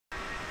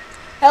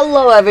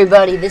Hello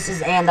everybody, this is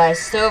Andi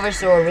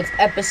Silversword with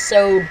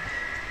episode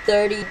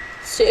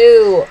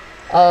 32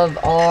 of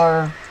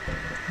our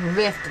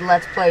Rift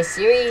Let's Play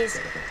series.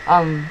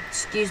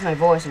 Excuse my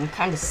voice, I'm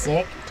kind of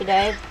sick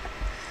today.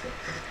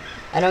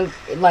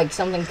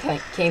 Something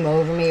came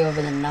over me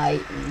over the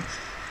night and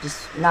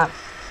just my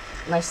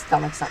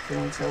stomach's not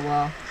feeling so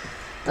well.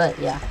 But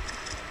yeah,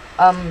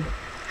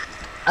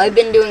 I've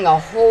been doing a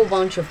whole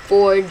bunch of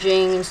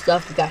foraging and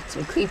stuff. We got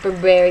some creeper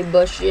berry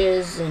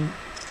bushes, and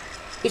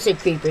you said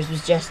creepers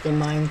was just in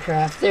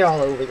Minecraft. They're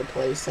all over the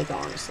place, like,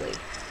 honestly.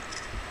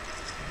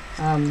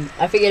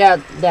 I figured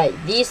out that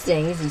these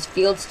things, these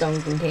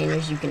fieldstone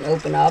containers, you can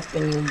open up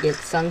and you'll get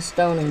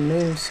sunstone and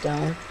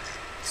moonstone.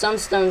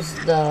 Sunstone's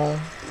the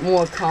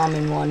more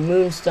common one.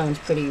 Moonstone's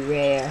pretty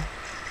rare.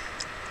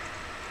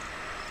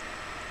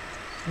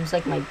 Seems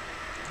like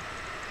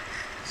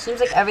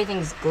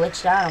everything's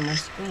glitched out on my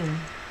screen.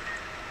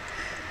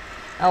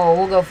 Oh, well,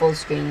 we'll go full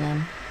screen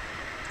then.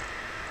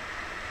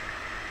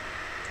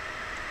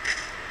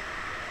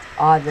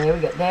 Ah, there we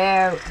go.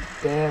 There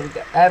we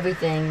go.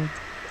 Everything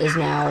is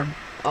now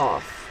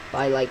off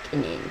by like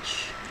an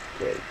inch.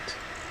 Great.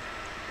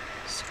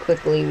 Just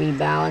quickly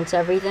rebalance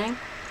everything.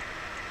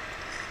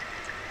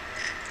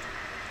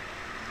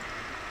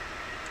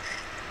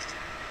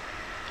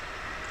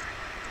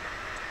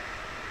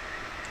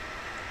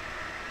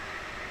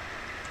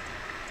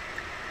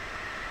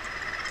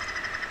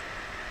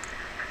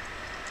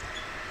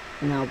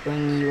 And I'll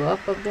bring you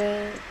up a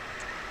bit.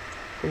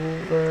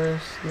 Over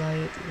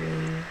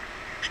slightly.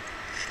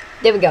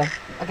 There we go.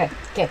 Okay.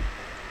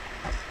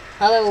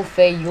 Hello,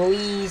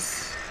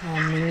 Fayulis.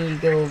 We need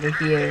to go over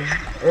here.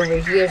 Over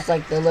here's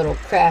like the little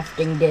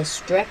crafting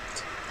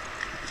district.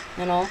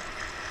 And all.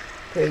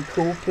 Pretty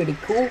cool. Let's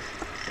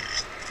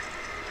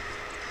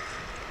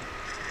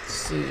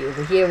see.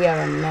 Over here we have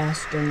our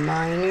master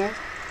miner.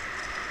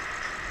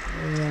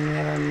 And then we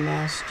have our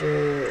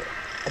master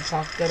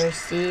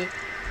apocalypse.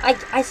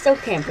 I still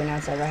can't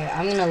pronounce that right.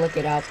 I'm gonna look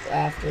it up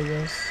after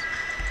this.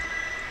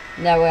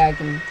 That way I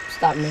can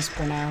stop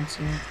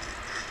mispronouncing it.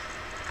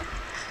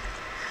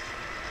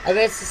 I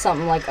guess it's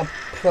something like a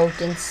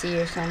potency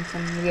or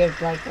something weird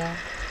like that.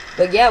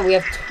 But yeah, we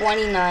have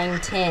 29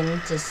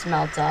 tin to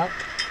smelt up.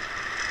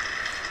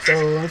 So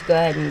let's go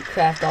ahead and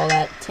craft all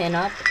that tin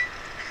up.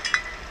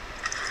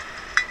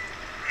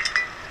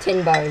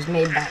 Tin bars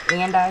made by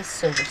Andi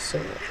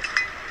Silversword.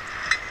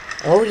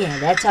 Oh yeah,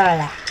 that's how I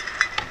like it.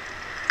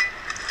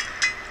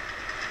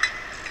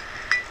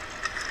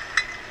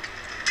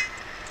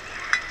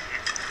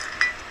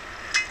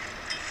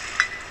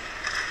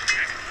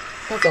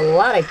 That's a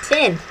lot of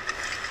tin.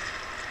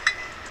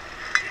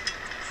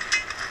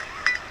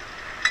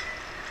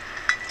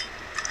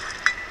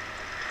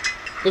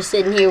 Just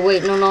sitting here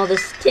waiting on all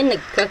this tin to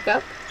cook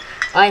up.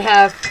 I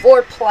have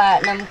 4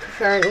 platinum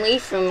currently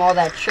from all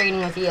that trading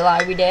with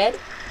Eli we did.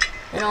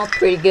 And all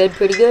pretty good.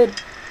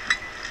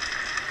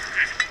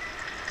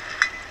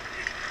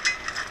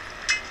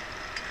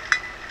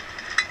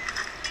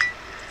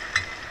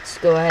 Let's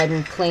go ahead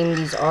and claim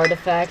these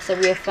artifacts that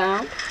we have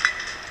found.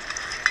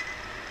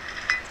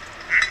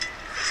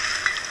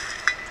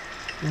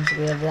 And so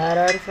we have that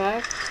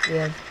artifact. We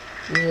have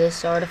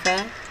this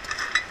artifact.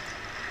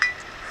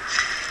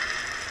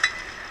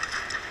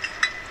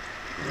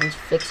 Let's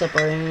fix up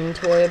our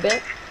inventory a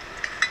bit.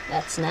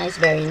 That's nice,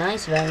 very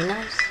nice. That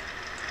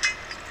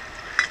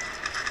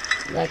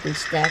can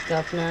stack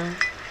up now.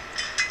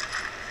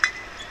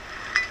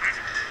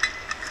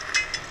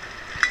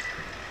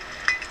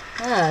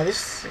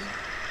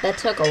 That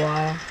took a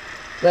while.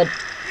 But,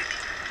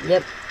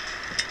 yep.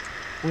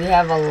 We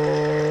have a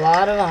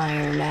lot of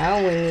iron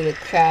now. We need to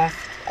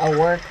craft a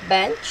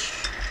workbench,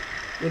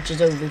 which is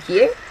over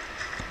here.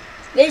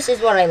 This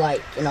is what I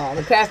like, you know,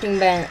 the crafting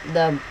bench,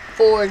 the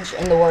forge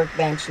and the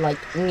workbench, like,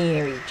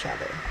 near each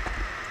other.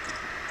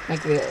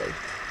 Like, really.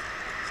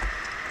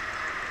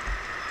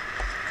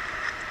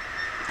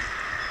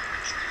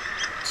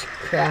 To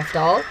craft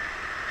all.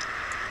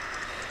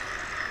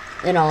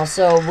 And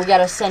also, we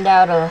gotta send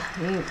out a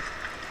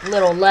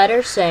little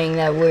letter saying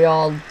that we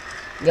all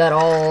got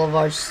all of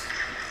our...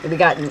 We're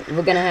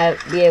gonna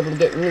be able to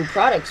get new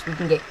products. We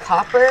can get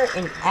copper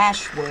and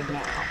ashwood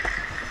now.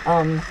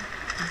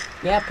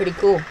 Yeah, pretty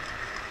cool.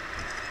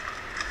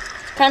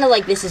 It's kind of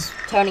like this is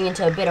turning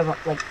into a bit of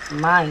like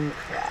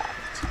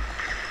Minecraft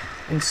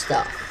and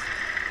stuff.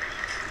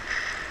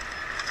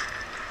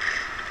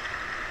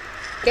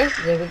 Okay,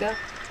 there we go.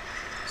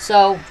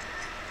 So,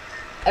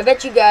 I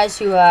bet you guys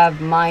who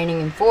have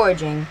mining and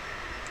foraging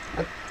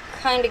are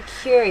kind of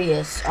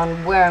curious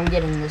on where I'm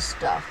getting this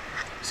stuff.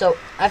 So,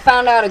 I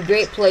found out a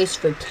great place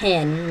for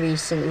tin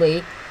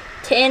recently.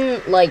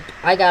 Tin, like,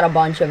 I got a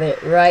bunch of it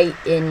right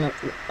in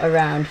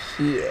around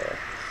here.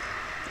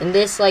 In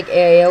this, like,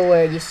 area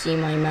where you see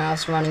my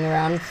mouse running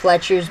around.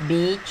 Fletcher's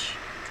Beach,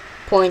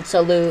 Point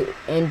Salute,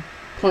 and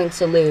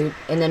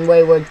then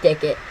Wayward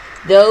Thicket.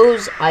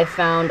 Those, I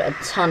found a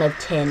ton of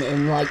tin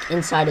in, like,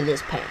 inside of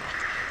this path.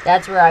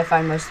 That's where I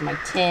find most of my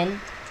tin.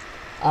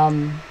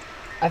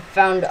 I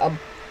found a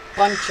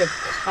bunch of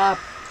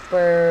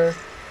copper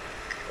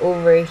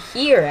over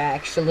here,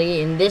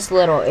 actually, in this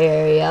little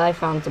area, I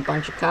found a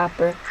bunch of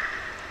copper.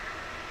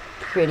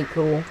 Pretty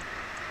cool.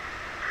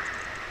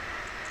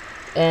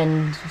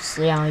 And,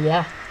 so,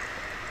 yeah.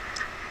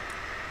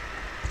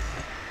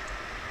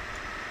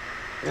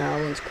 Now,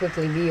 let's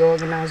quickly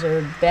reorganize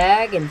our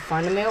bag and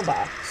find a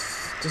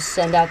mailbox to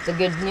send out the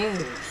good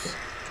news.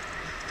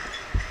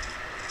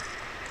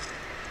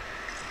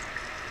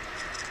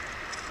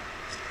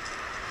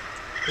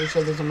 Pretty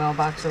sure there's a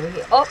mailbox over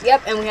here. Oh,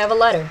 yep, and we have a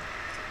letter.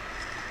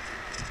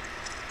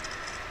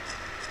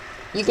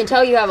 You can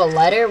tell you have a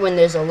letter when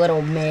there's a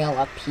little mail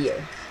up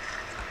here.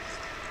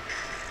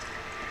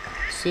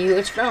 See who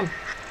it's from.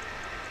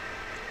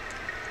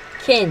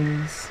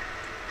 Kins.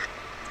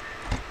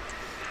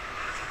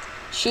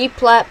 Sheep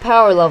plat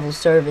power level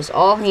service,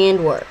 all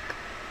handwork.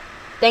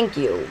 Thank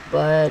you,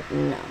 but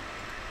no.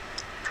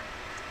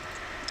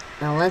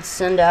 Now let's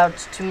send out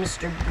to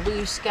Mr.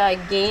 Blue Sky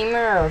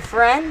Gamer, our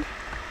friend.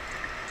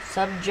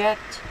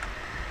 Subject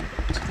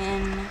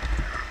 10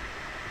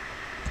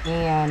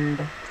 and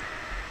you.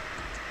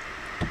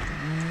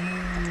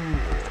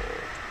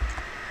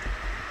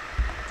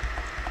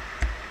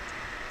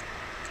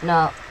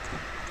 No,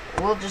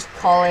 we'll just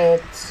call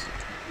it.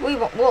 We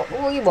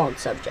won't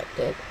subject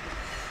it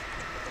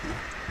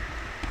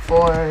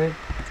for.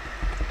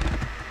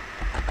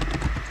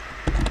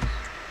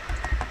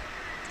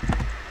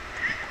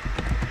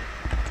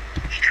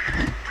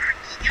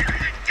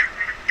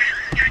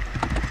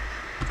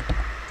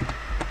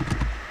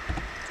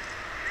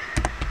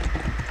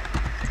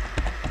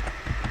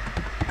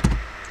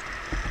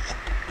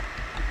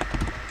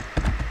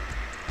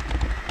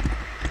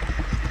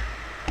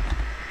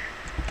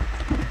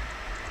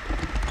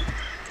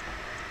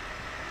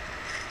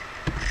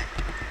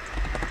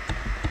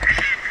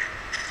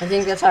 I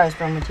think that's how I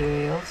spell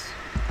materials.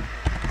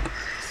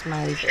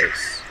 Smiley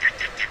face.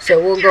 So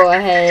we'll go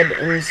ahead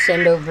and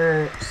send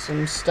over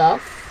some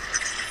stuff.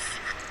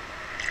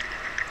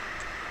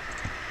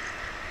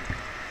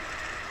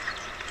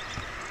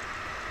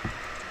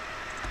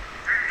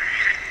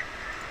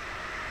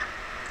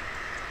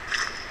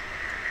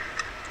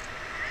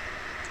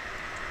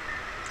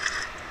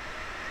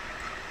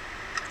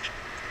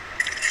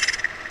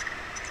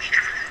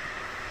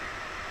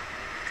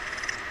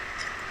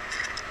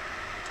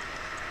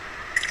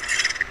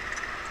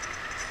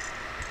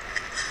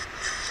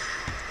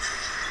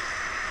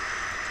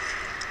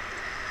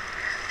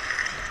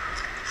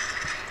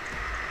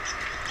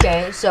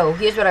 Okay, so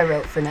here's what I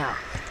wrote for now.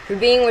 For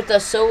being with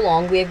us so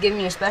long, we have given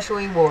you a special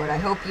reward. I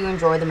hope you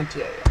enjoy the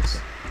materials.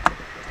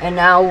 And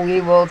now we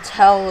will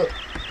tell...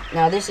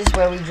 Now this is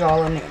where we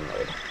draw them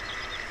inward.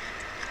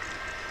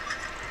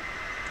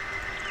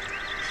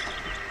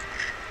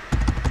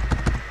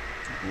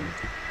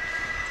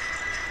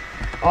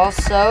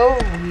 Also,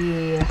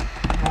 we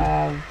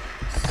have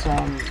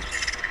some...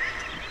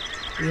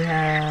 We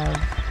have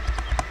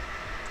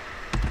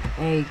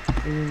a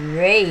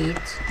great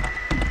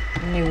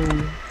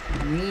new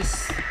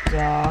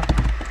restock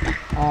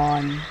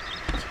on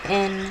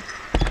tin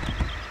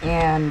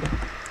and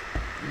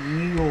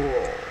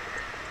Yule.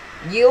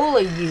 Yule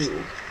or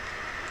you?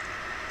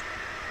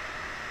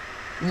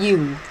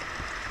 You.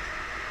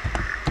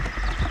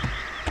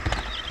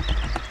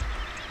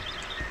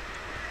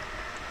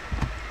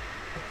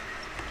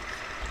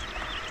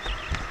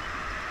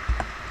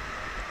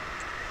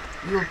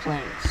 Yule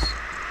planks.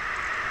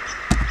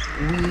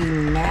 We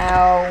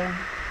now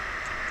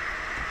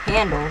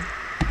handle.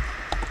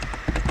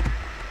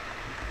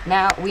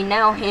 We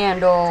now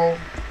handle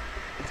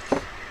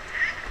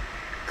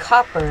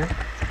copper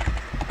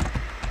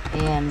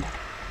and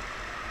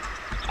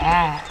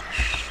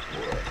ash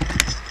wood.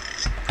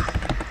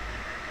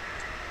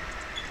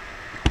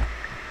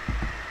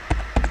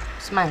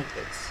 Smiley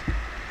face.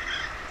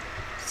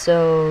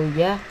 So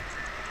yeah.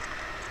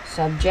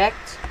 Subject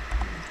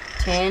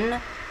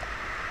tin,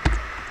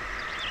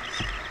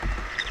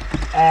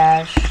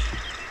 ash,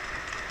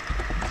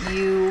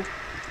 you,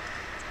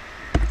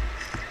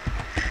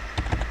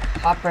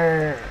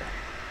 copper,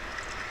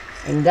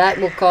 and that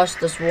will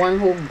cost us 1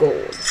 whole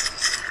gold.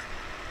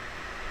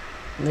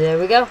 There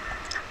we go.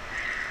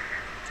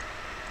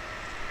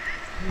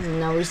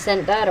 Now we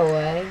sent that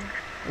away.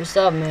 We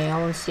saw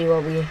mail and see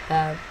what we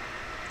have.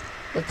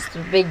 What's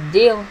the big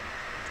deal?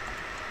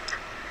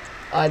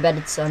 Oh, I bet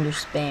it's under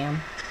spam.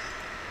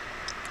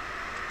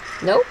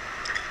 Nope.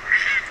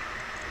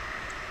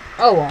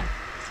 Oh well.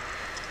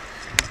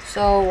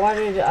 So why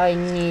did I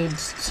need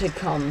to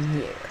come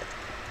here?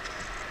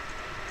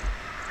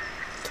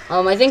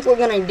 I think we're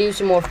gonna do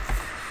some more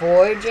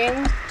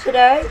foraging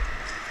today,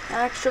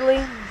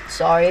 actually.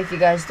 Sorry if you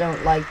guys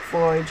don't like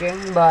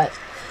foraging, but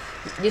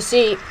you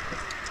see,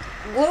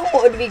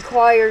 Gloomwood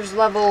requires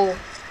level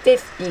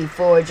 50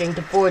 foraging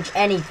to forge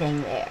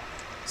anything there.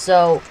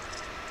 So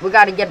we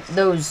gotta get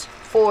those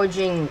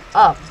foraging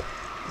up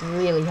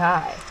really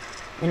high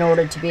in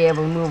order to be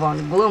able to move on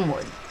to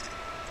Gloomwood.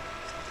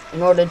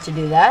 In order to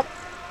do that,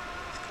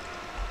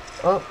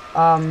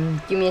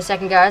 give me a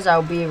second, guys.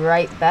 I'll be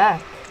right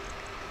back.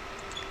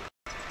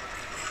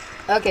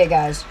 Okay,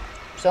 guys.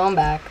 So I'm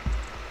back.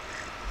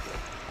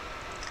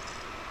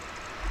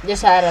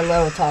 Just had a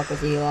little talk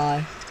with Eli.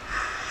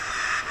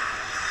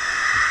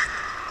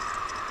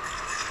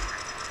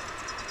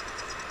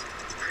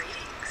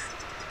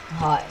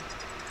 Hi.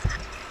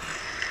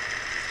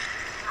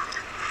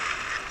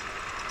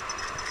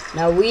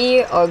 Now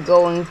we are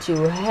going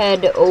to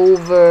head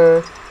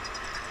over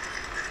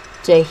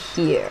to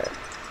here.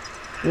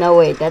 No,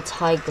 wait, that's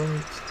High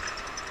Glades.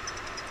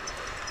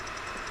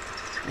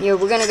 Yeah,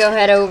 we're gonna go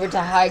head over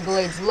to High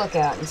Glades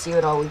Lookout and see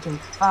what all we can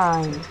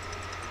find.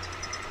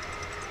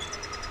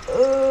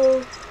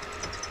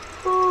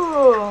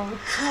 I'm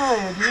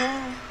tired,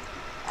 man.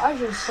 I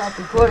should stop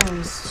recording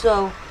this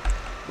so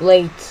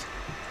late.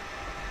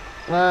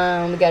 We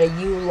got a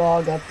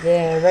U-log up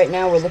there. Right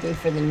now we're looking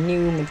for the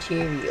new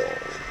materials.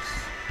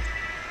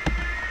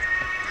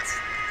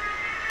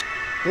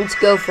 Let's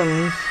go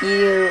from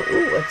here.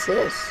 Ooh, what's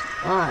this?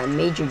 Ah, a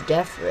major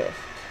depth rift.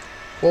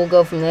 We'll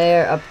go from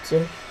there up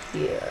to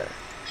here.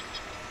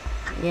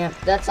 Yep,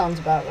 that sounds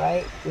about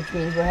right. Which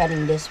means we're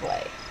heading this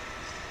way.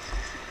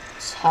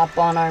 Let's hop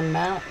on our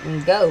mount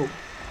and go.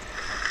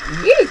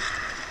 Yee!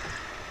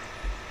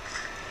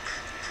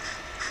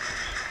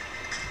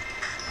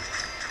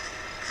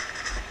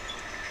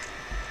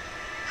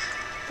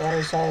 Thought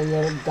I saw a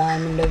little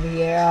diamond over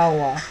here. Oh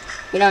well.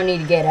 We don't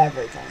need to get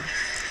everything.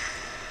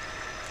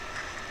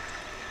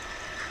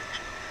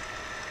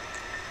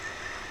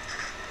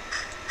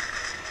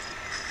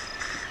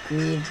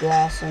 Green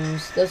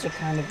blossoms. Those are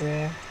kind of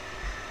rare.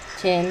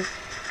 Tin.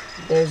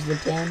 There's the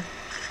tin.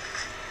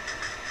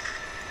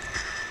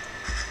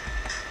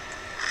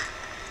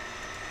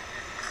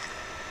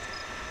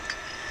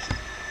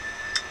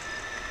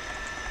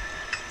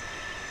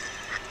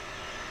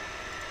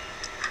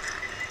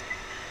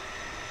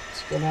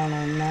 Get on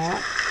our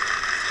mount.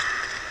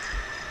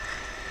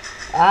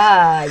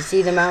 Ah, I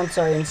see the mounts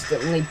are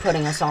instantly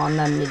putting us on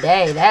them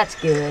today. That's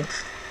good.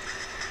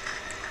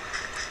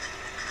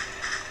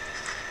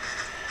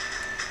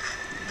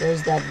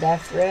 There's that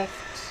depth rift.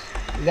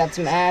 We got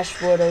some ash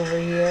wood over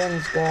here.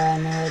 Let's go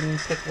ahead and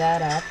pick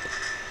that up.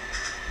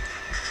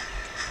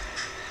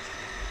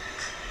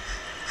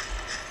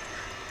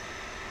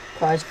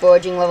 Car's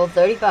forging level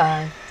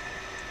 35.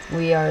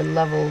 We are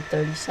level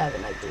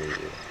 37, I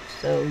believe.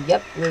 So,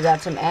 yep, we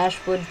got some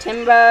ashwood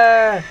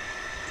timber.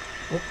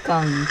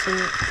 Welcome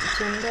to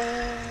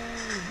timber.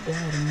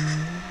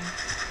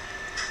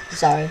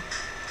 Sorry.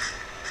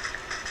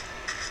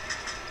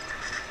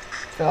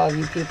 For all of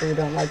you people who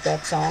don't like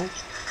that song.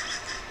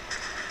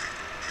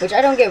 Which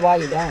I don't get why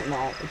you don't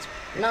know. It's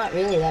not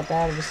really that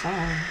bad of a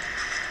song.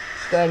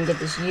 Go ahead and get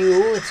this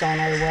U. It's on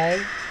our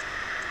way.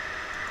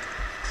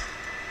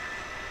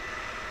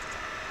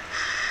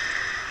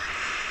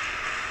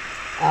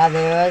 Ah,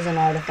 there was an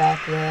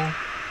artifact there.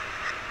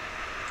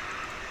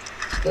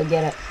 Let's go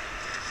get it.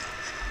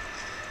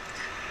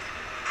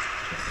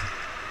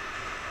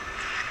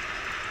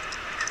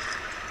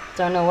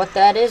 Don't know what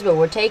that is, but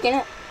we're taking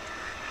it.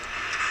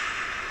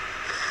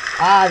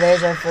 Ah,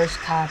 there's our first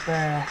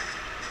copper.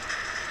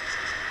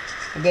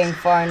 We're getting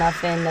far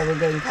enough in that we're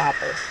getting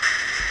copper.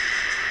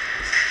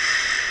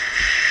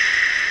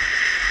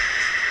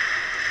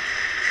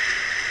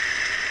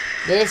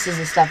 This is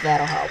the stuff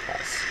that'll help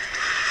us.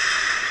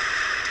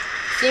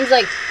 Seems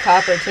like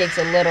copper takes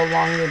a little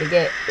longer to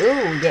get.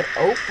 Ooh, we get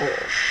opal.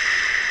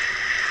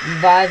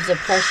 Revives a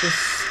precious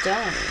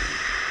stone.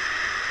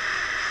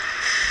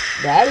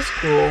 That is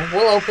cool.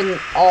 We'll open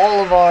all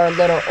of our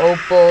little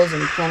opals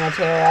and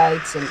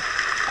planeterites and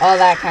all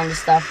that kind of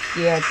stuff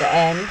here at the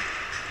end.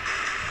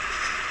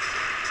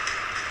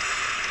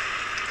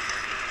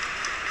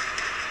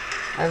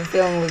 I have a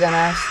feeling we're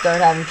gonna start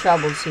having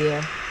troubles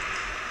here.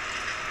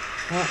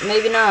 Well,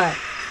 maybe not.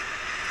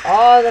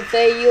 All the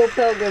Fayule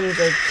pilgrims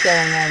are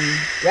killing them.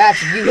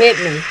 Ratchet, you hit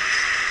me.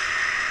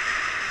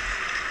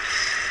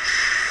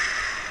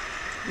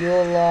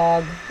 Yule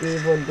log,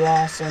 Greenwood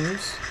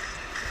blossoms.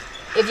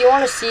 If you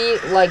want to see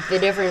like the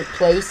different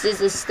places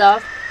and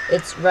stuff,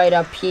 it's right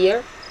up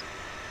here.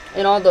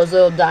 And all those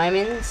little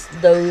diamonds,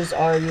 those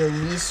are your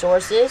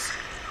resources.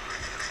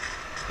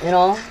 And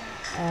all.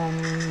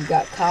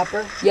 Got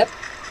copper. Yep.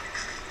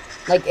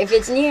 Like if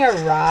it's near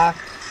a rock,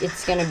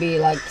 it's gonna be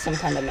like some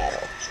kind of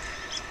metal.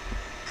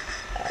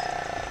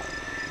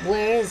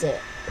 Where is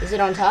it? Is it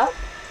on top?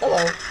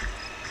 Hello.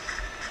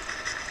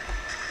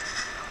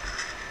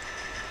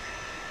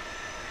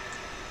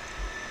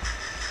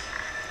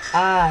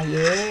 Ah,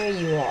 here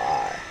you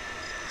are.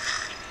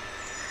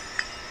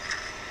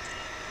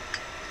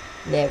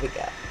 There we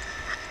go.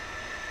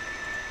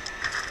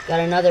 Got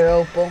another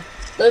opal.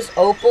 Those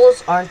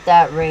opals aren't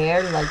that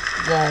rare, like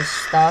the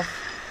stuff.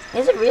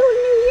 Is it really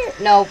New Year?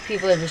 No,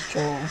 people are just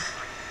trolling.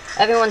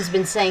 Everyone's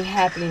been saying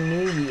Happy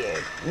New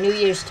Year. New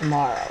Year's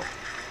tomorrow.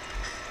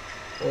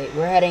 Wait,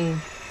 we're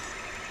heading...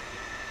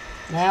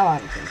 Now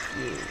I'm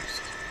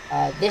confused.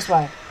 This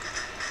way.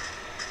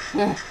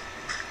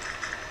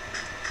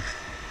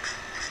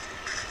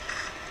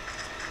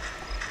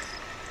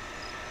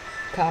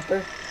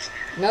 Copper.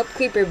 Nope,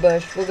 creeper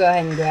bush. We'll go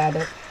ahead and grab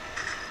it.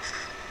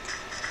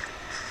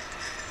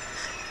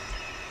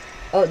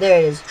 Oh, there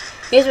it is.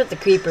 Here's what the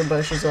creeper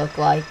bushes look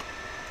like.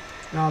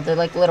 No, they're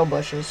like little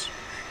bushes.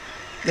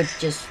 But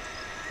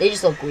they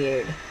just look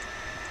weird.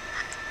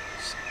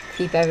 Just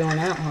keep everyone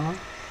out, huh?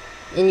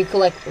 And you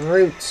collect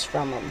roots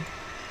from them.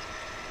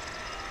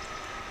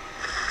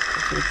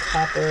 Some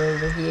copper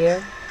over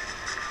here.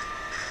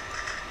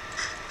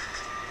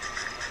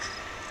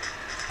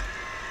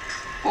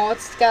 Oh,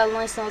 it's got a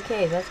nice little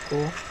cave. That's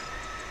cool.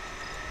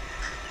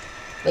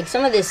 Like,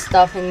 some of this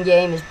stuff in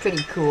game is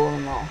pretty cool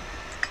and all.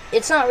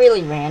 It's not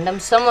really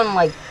random. Someone,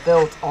 like,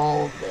 built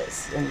all of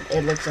this, and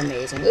it looks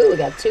amazing. Ooh, we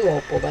got 2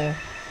 opal there.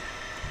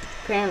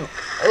 Apparently.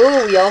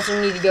 Ooh, we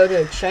also need to go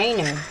to a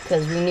trainer,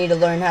 because we need to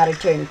learn how to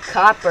turn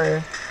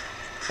copper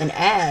and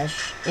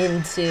ash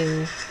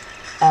into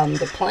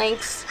the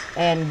planks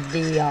and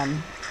the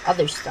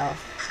other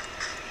stuff.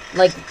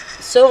 Like,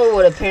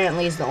 Silverwood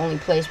apparently is the only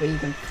place where you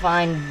can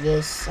find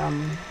this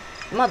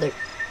mother.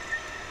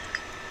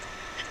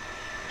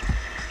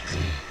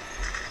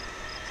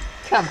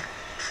 Come on.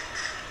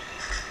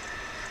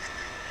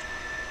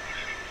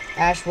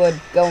 Ashwood,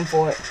 going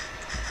for it.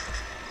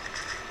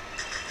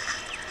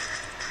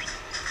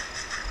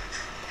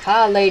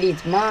 Ha, lady,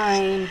 it's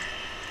mine.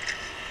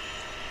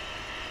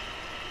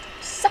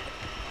 Suck.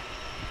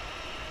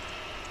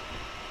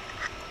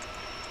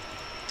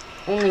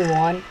 Only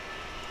one.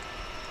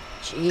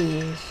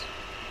 Jeez.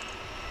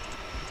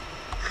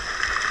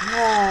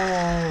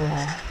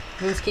 Oh.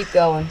 Let's keep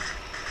going.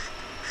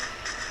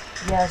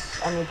 Yes,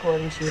 I'm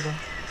recording, Shiva.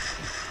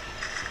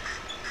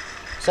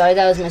 Sorry,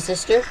 that was my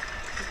sister.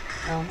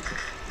 Oh,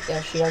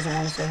 guess she doesn't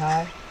want to say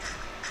hi.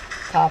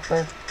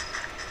 Copper.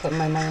 Put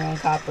my money on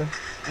copper.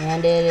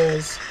 And it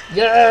is.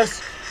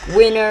 Yes!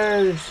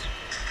 Winners!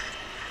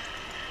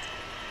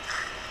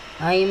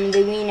 I am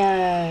the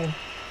winner.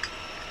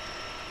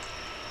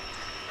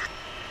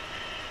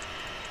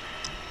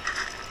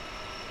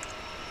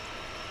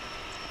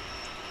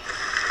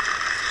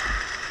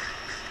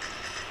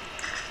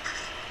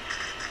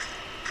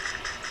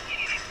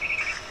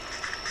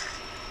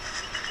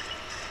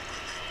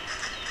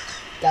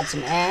 Got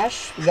some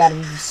ash. We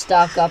gotta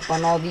stock up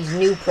on all these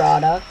new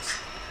products.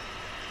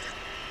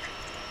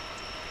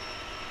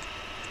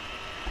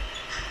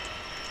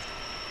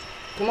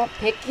 Come on,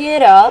 pick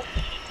it up.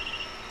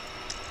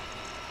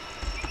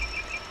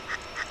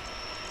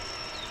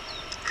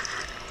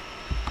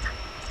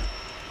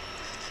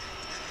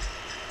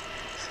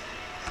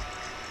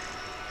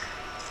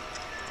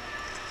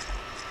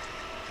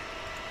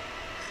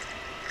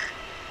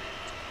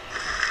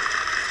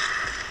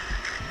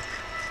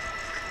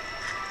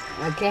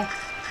 Okay,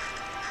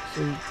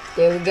 so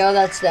there we go.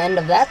 That's the end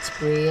of that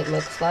spree, it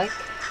looks like.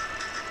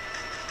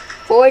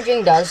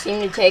 Foraging does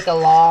seem to take a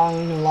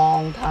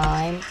long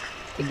time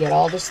to get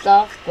all the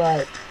stuff,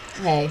 but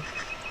hey,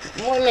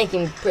 we're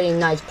making pretty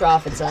nice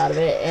profits out of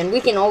it, and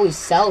we can always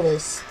sell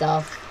this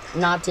stuff,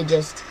 not to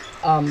just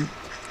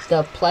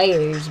the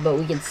players, but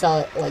we can sell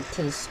it like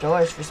to the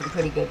stores for some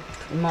pretty good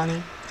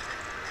money.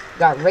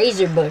 Got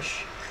razor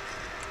bush.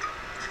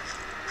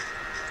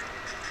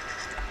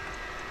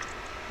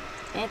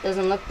 It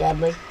doesn't look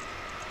deadly.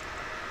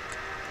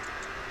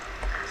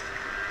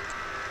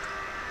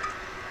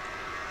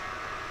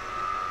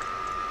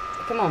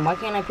 Come on, why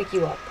can't I pick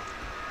you up?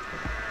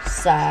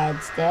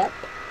 Sidestep.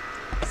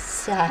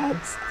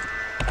 Sidestep.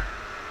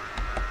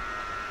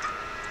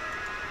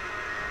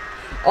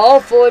 Oh,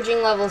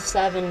 foraging level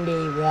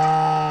 70.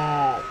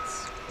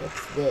 Rats.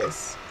 What's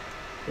this?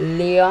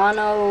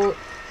 Lerano.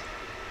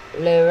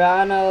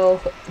 I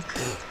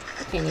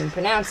can't even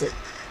pronounce it.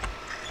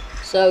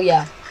 So,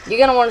 yeah. You're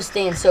going to want to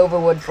stay in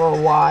Silverwood for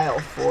a while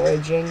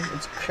foraging.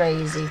 It's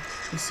crazy.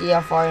 You see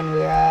how far in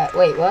we're at.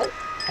 Wait, what?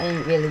 I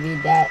didn't really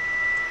read that.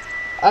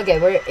 Okay,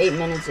 we're 8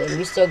 minutes in.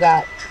 We still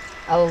got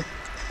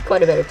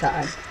quite a bit of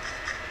time.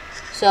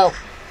 So,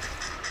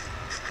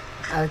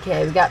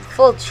 okay, we got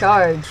full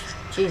charge.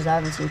 Jeez, I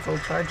haven't seen full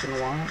charge in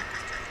a while.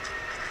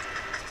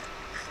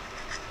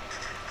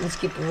 Let's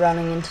keep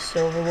running into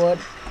Silverwood.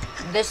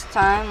 This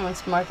time,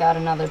 let's mark out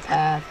another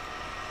path.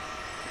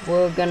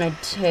 We're going to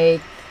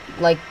take,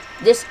 like,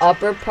 this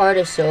upper part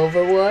of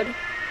Silverwood,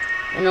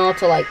 and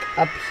also like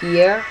up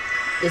here,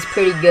 is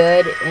pretty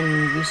good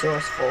and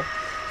resourceful.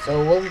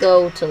 So we'll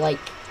go to like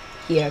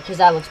here, because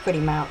that looks pretty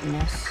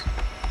mountainous.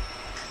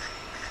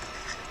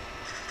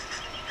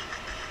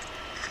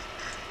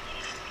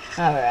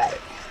 Alright.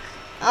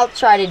 I'll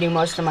try to do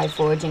most of my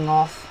foraging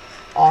off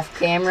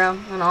camera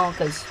and all,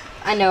 because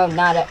I know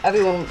not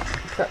everyone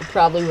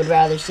probably would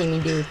rather see me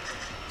do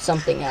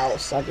something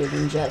else other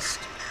than just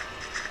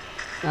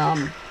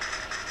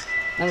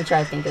let me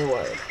try to think of the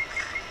word.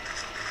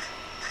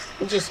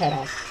 We'll just head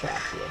off the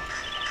track here.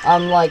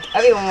 Like,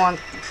 everyone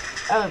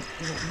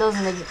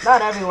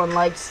not everyone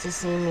likes to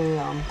see me,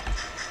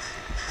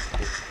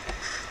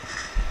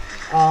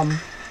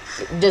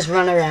 just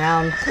run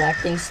around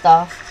collecting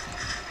stuff.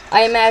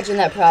 I imagine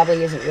that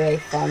probably isn't very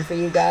fun for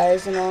you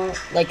guys and all.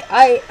 Like,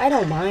 I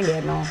don't mind it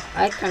and all.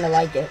 I kind of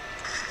like it.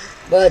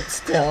 But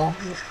still,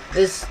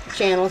 this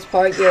channel is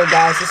part your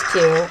guys'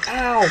 too.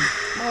 Ow!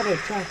 Mother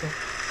trucker.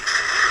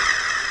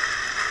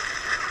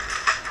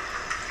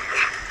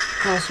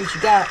 Come on, see what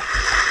you got.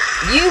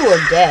 You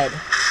are dead.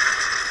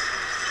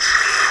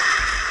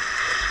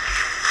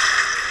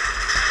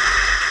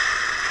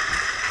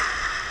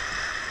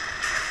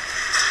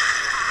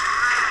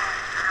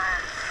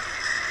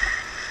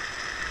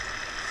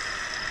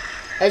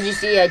 As you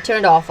see, I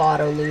turned off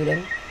auto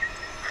looting.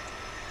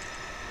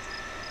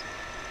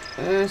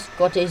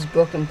 Got his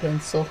broken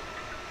pencil.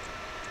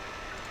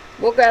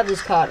 We'll grab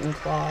this cotton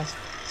cloth.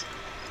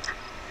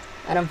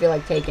 I don't feel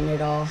like taking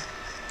it all.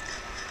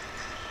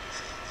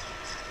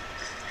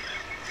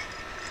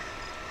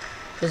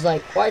 Cause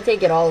like, why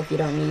take it all if you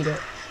don't need it?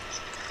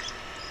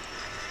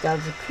 Got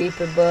the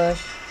creeper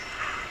bush.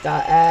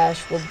 Got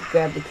ash. We'll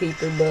grab the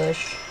creeper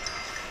bush.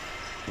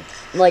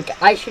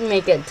 Like, I should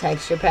make a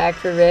texture pack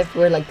for Rift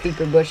where like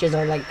creeper bushes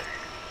are like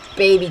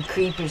baby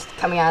creepers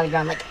coming out of the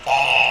ground like.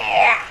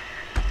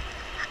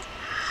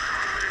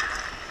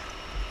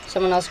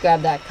 Someone else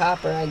grab that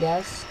copper, I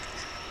guess.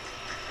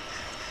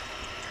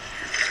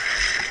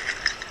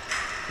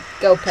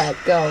 Go, pet,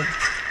 go.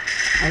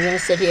 I'm gonna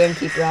sit here and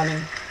keep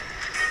running.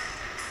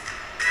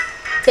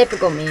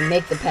 Typical me,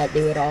 make the pet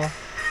do it all.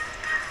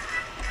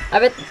 I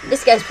bet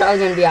this guy's probably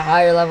gonna be a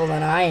higher level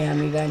than I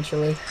am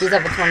eventually. He's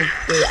level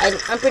 23.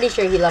 I'm pretty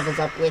sure he levels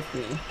up with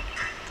me.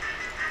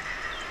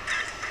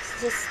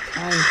 It's just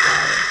time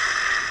fire.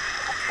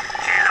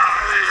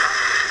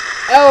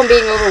 Oh, I'm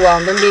being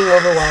overwhelmed. I'm being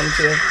overwhelmed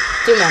here.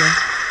 Too many.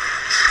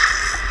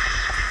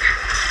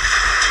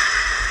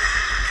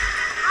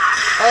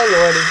 Oh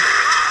lordy.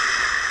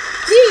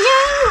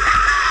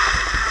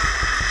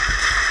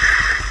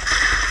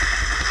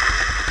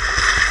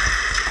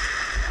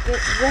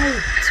 Get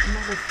raped,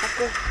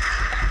 motherfucker.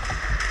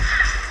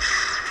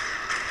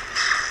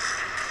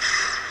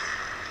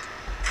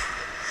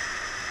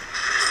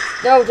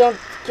 No, don't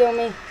kill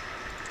me.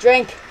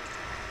 Drink.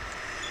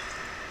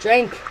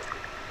 Drink.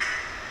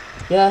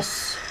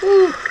 Yes.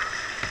 Whew.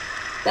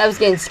 That was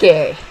getting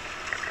scary.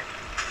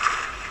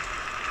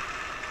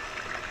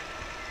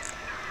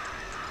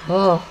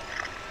 Oh.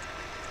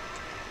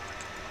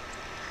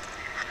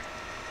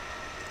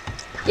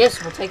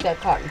 Yes, we'll take that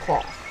cotton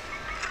cloth.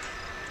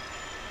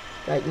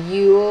 Got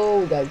you,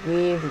 we got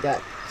grieve, we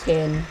got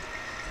tin.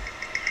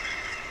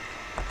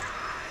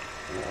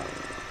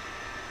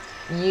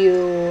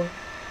 You.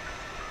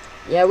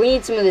 Yeah, we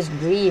need some of this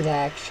grieve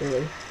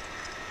actually.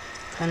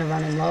 Kind of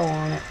running low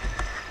on it.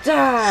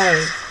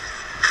 Die!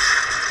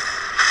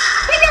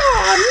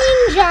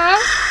 Ninja!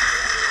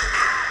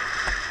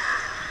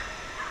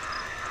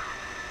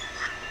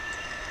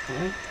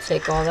 Okay,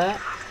 take all that.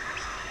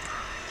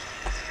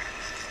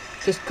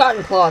 This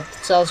cotton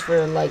cloth sells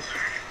for like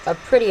a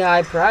pretty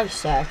high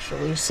price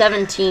actually,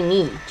 17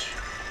 each.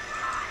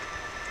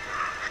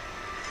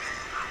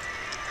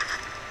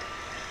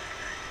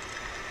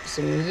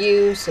 Some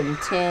U, some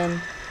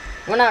tin.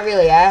 We're not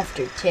really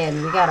after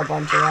tin, we got a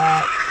bunch of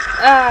that.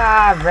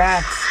 Ah,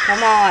 rats,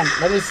 come on,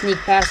 let me sneak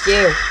past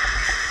you.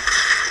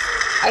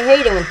 I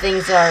hate it when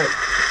things are,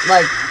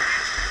 like,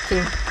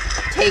 can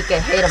take a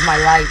hit of my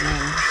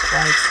lightning.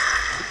 Like,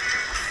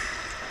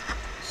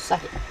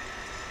 suck it.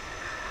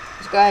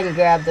 Let's go ahead and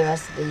grab the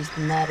rest of these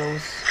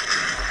metals.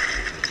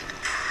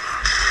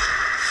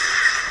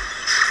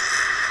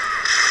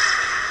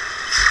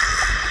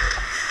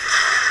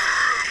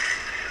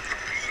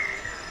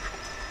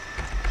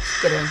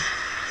 Get in.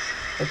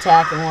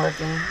 Attack and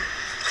working.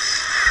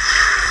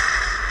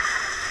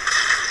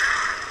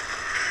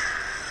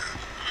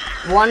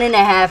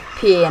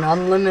 $1.5p and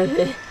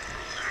unlimited.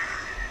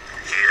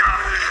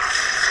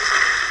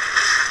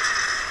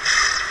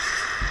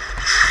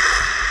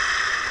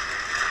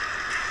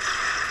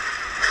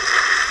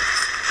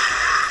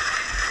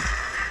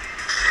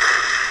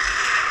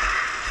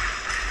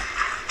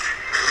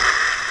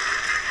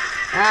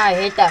 Ah, I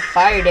hate that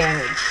fire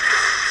damage.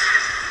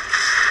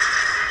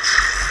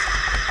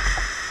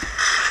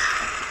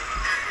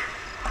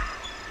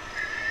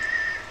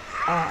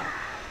 Ah,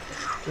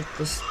 get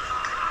this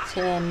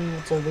tin.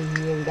 What's over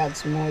here? We got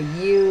some more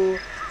U.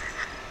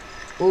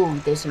 Ooh,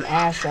 there's some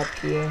ash up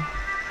here.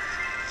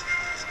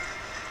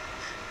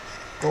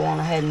 Go on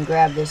ahead and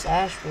grab this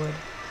ash wood.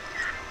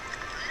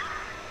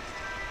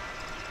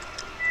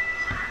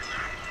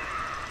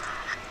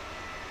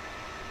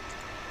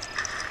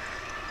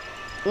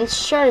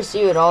 Let's try to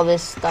see what all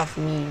this stuff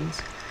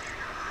means.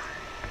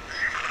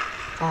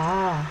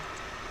 Ah.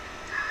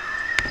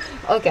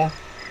 Okay.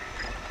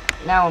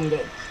 Now I'm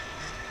good.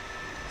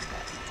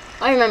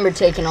 I remember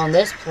taking on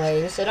this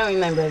place. I don't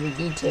remember every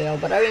detail,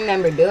 but I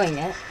remember doing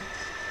it.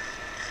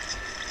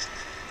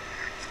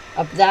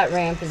 Up that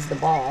ramp is the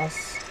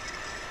boss.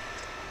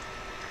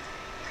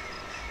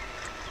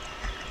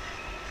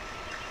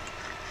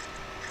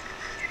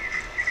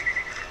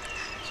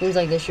 Seems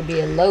like there should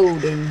be a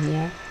load in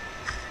here.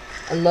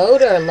 A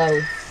load or a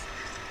loaf?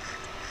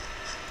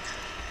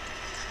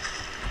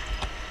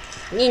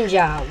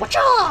 Ninja,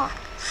 watcha!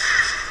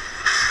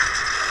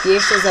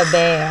 Fierce as a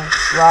bear.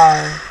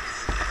 Rawr.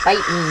 Fight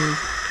me.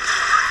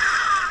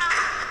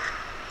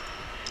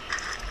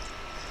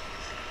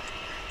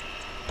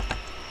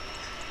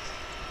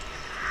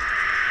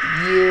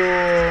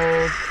 You.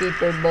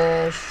 creeper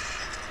bush.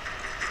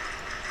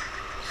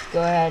 Let's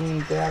go ahead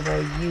and grab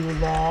our yew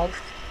log.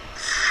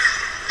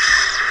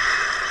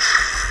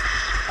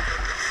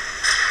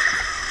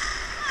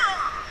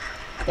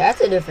 That's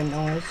a different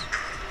noise.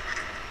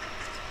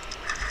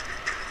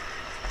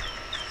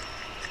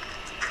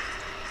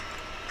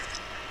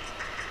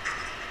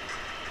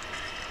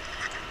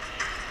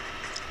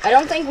 I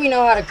don't think we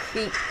know how to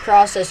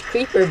process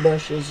creeper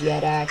bushes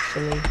yet,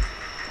 actually.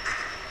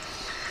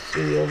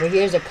 See, over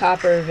here's a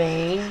copper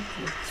vein.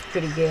 It's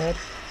pretty good.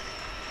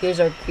 Here's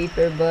our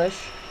creeper bush.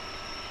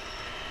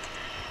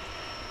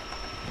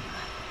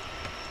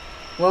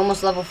 We're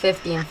almost level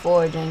 50 in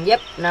foraging.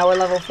 Yep, now we're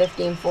level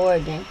 50 in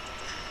foraging.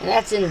 And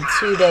that's in a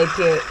 2-day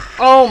period.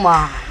 Oh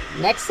my!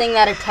 Next thing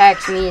that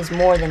attacks me is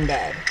more than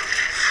dead.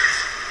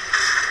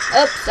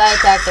 Oops, I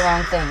attacked the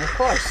wrong thing. Of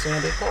course,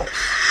 Sandy, of course.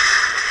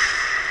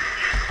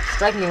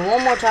 Strike me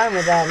one more time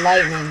with that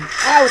lightning.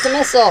 Ow, it's a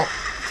missile!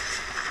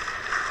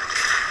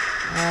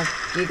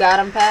 You got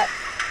him, Pat?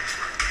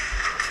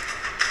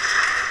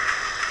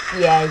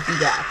 Yeah, he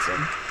got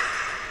him.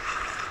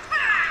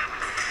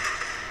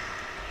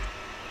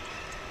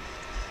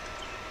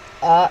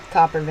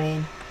 Copper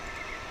vein.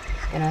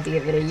 Gonna have to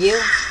get rid of you.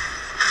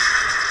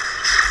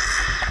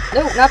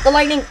 No, not the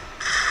lightning!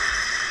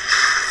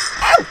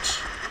 Ouch!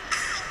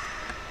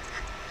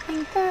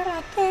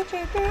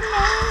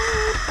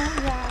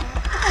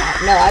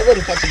 No, I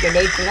wouldn't catch a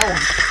grenade for no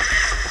one.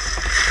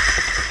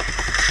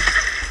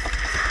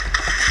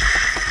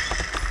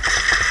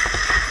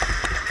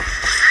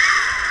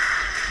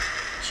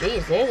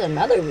 Jeez, there's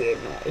another weird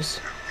noise.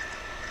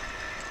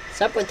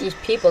 What's up with these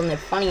people and their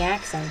funny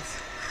accents?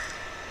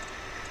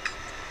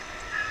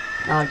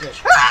 No,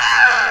 just...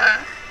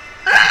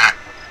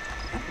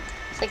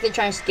 It's like they're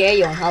trying to scare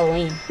you on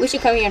Halloween. We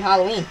should come here on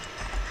Halloween.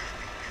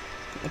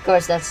 Of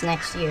course, that's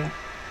next year.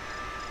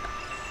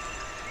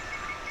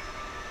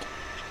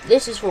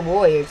 This is for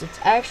warriors. It's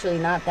actually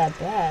not that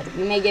bad.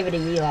 You may give it a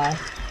Eli.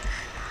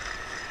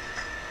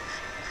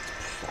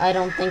 I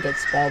don't think it's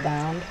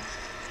spellbound.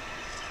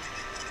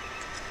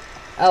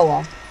 Oh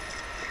well.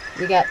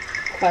 We got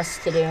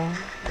quests to do.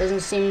 Doesn't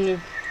seem to...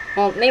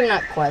 Well, maybe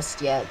not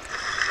quest yet.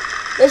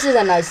 This is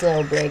a nice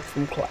little break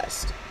from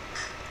quest.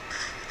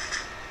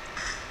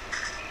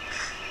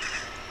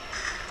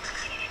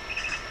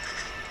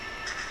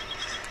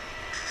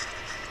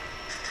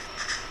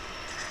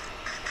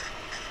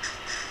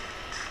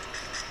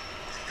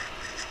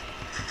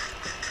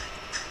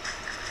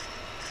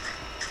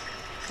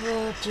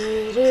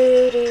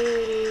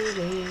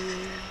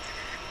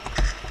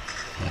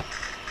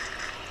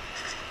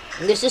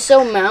 This is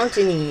so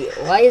mountainy.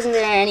 Why isn't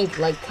there any,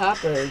 like,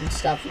 copper and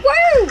stuff?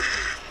 Woo!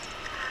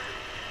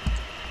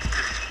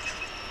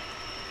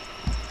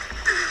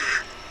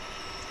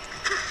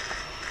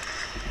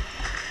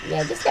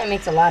 Yeah, this guy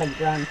makes a lot of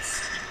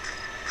grunts.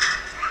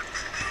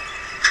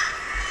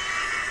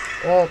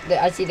 Oh,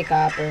 I see the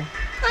copper.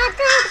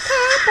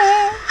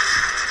 Copper.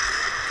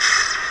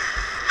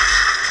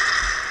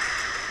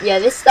 Yeah,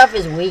 this stuff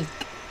is weak.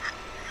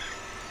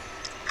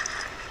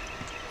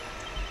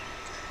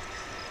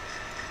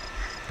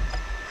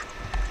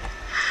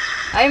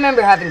 I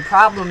remember having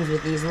problems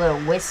with these little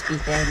wispy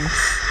things.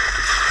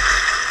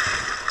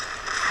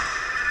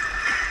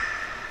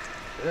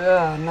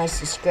 Ugh, nice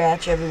to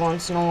scratch every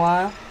once in a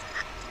while.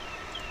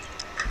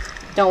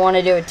 Don't want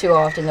to do it too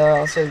often though, or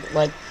else it'll,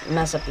 like,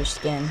 mess up your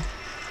skin.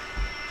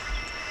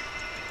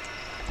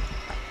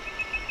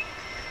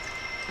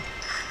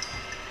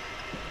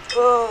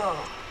 Ugh.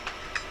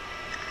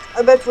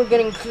 I bet we're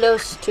getting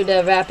close to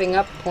the wrapping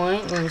up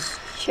point. Let's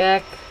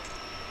check.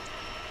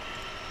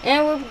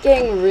 And we're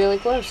getting really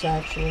close,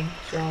 actually.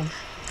 So,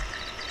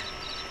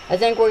 I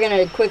think we're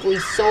going to quickly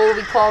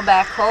solely call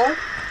back home.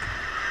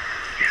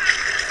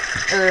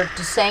 Or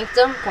to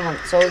Sanctum. Come on,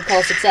 solely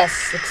call success.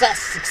 Success!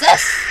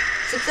 Success!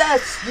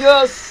 Success!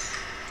 Yes!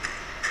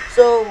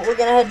 So, we're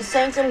going to head to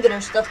Sanctum, get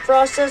our stuff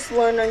processed,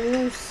 learn our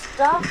new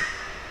stuff.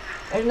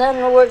 And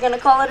then we're going to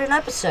call it an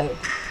episode.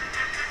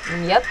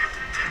 And yep.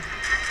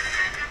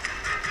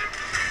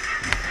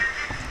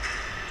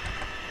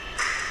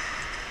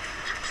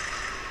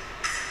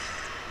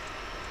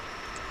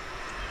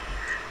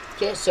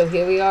 Okay, so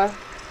here we are.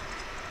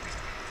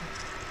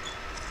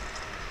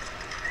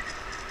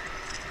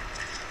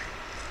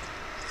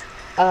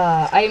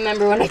 I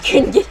remember when I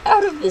couldn't get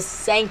out of this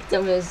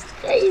sanctum. It was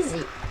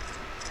crazy.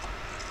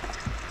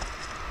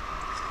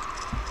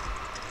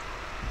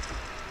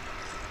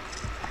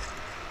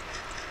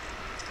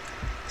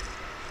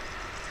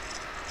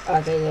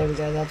 Okay, there we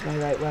go. That's my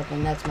right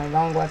weapon. That's my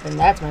wrong weapon.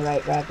 That's my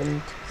right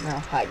weapon. Now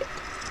hide it.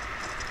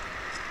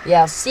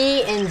 Yeah,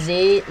 C and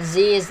Z.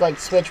 Z is like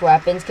switch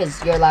weapons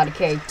because you're allowed to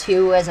carry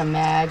 2 as a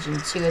mage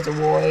and 2 as a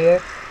warrior.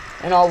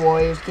 And all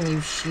warriors can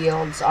use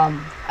shields.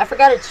 I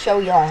forgot to show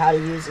y'all how to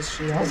use a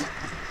shield.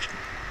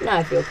 Now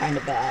I feel kind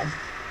of bad.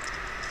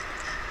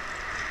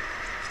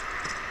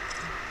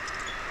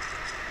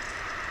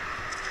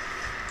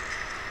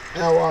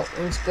 Oh well,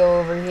 let's go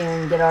over here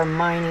and get our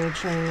mining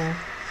trainer.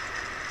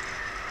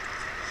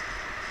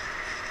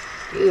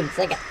 Dude, it's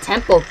like a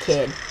temple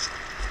kid.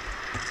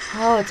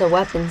 Oh, it's a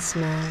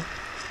weaponsmith.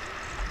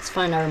 Let's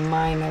find our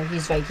miner.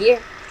 He's right here.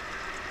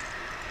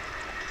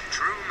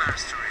 True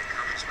mastery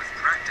comes with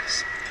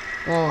practice.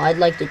 Well, I'd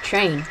like to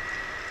train.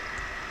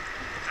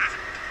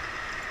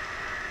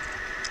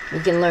 We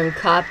can learn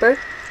copper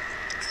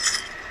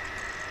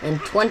and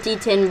 20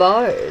 tin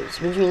bars,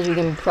 which means we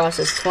can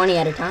process 20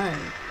 at a time.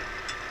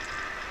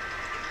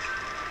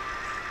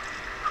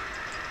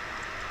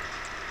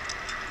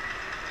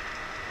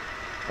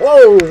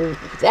 Whoa,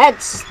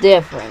 that's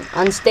different.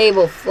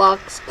 Unstable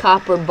flux,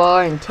 copper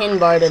bar, and tin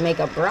bar to make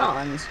a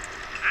bronze.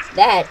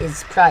 That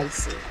is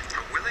pricey.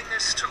 A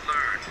willingness to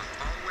learn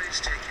will always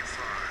take you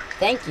far.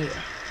 Thank you.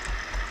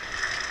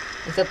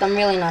 Except I'm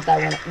really not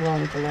that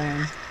willing to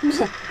learn.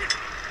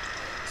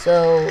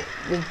 So,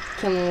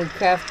 can we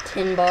craft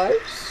tin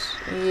bars?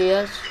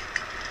 Yes.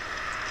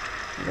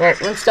 Well,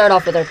 let's start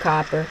off with our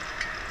copper,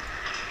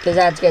 because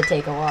that's going to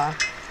take a while.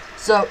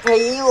 So,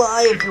 hey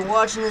Eli, if you're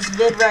watching this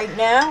vid right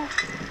now,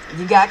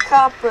 you got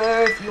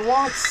copper if you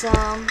want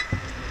some.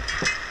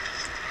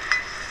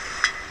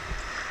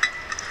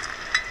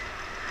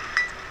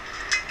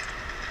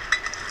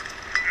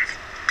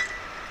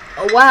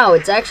 Oh wow,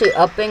 it's actually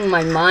upping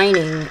my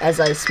mining as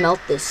I smelt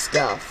this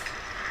stuff.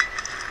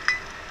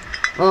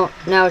 Well,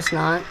 now it's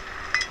not.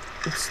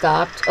 It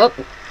stopped. Oh.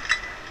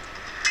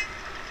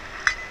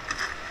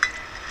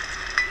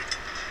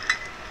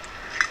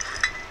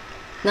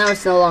 Now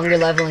it's no longer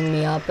leveling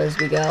me up as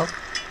we go.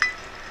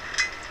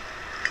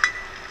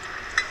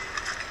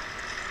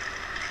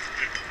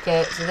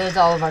 Okay, so there's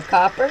all of our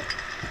copper.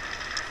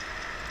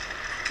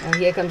 And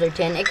here comes our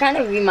tin. It kind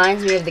of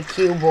reminds me of the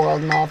cube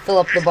world, and I'll fill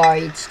up the bar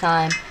each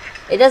time.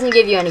 It doesn't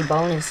give you any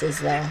bonuses,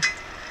 though.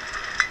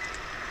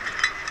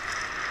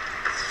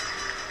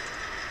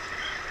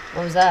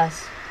 What was that?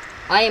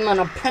 I am an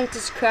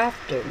apprentice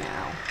crafter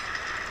now.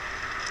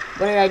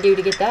 What did I do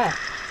to get that?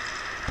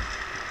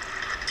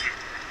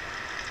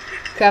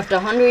 Craft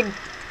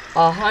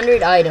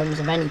 100 items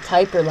of any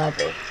type or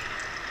level.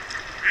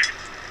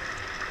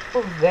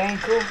 Oh, very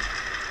cool.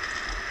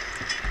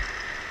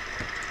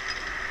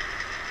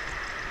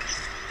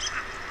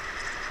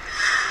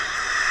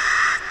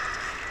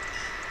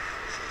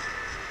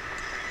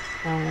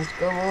 Now let's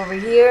go over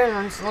here and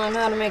let's learn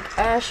how to make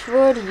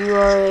ashwood. You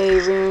are a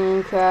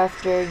rune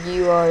crafter.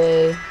 You are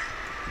a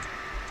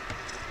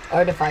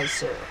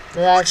artificer.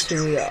 That's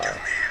who we are.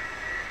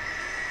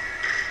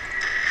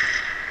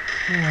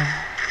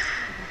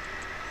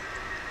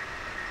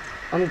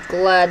 I'm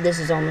glad this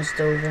is almost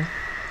over.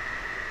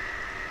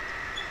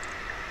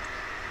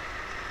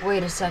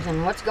 Wait a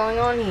second, what's going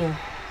on here?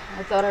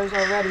 I thought I was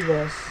already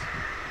this.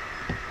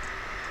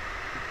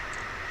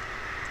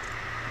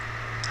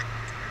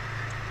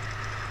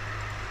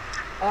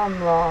 I'm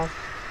lost.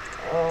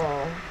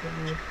 Oh, give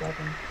me a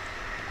second.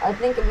 I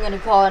think I'm gonna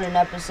call it an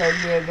episode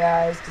here,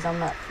 guys, because I'm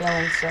not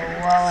feeling so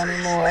well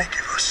anymore.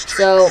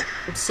 So,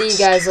 see you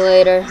guys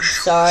later.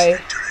 Sorry.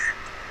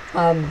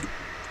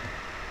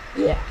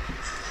 Yeah.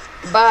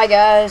 Bye,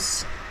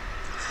 guys.